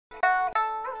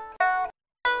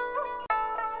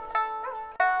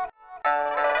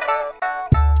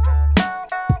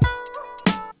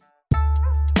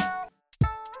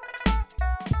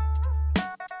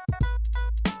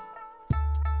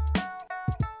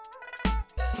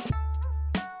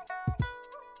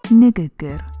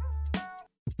ንግግር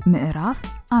ምዕራፍ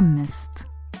 5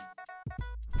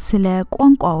 ስለ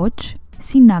ቋንቋዎች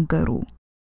ሲናገሩ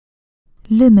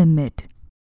ልምምድ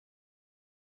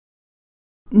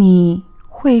你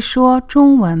会说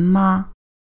中文吗？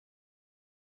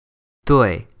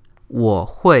对，我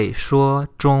会说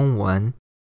中文。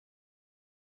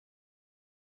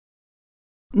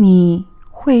你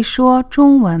会说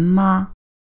中文吗？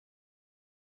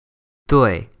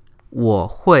对，我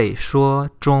会说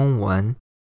中文。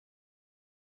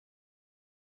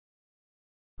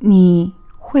你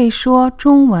会说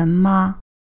中文吗？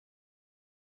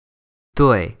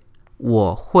对，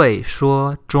我会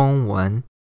说中文。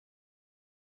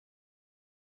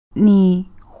你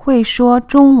会说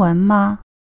中文吗？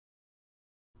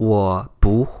我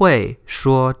不会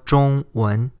说中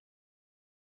文。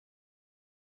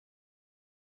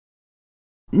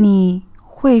你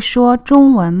会说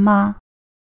中文吗？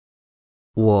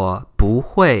我不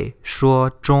会说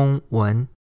中文。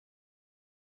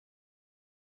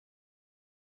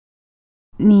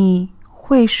你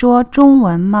会说中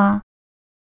文吗？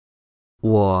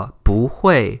我不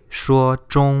会说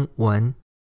中文。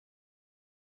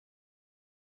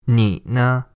你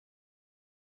呢？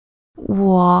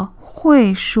我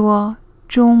会说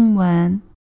中文。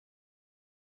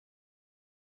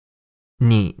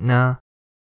你呢？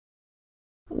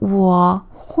我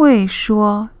会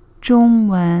说中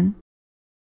文。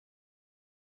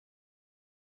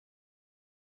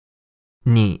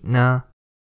你呢？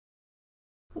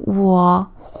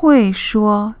我会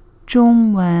说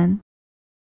中文。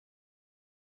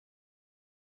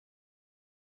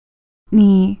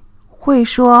你会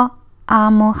说阿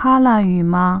姆哈拉语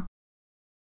吗？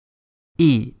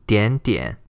一点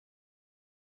点。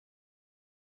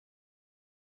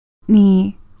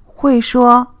你会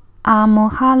说阿姆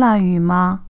哈拉语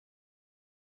吗？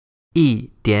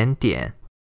一点点。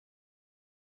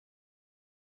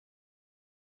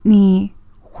你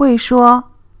会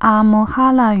说阿姆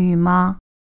哈拉语吗？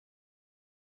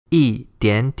一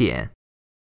点点。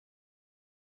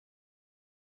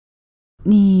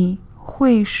你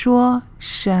会说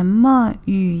什么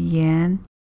语言？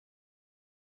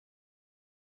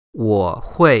我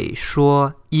会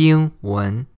说英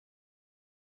文。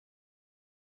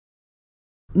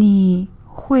你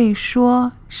会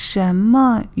说什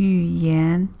么语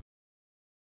言？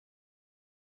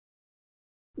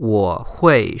我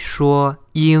会说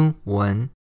英文。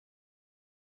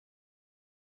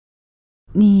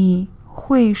你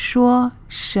会说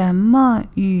什么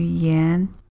语言？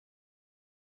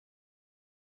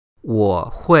我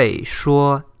会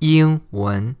说英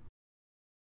文。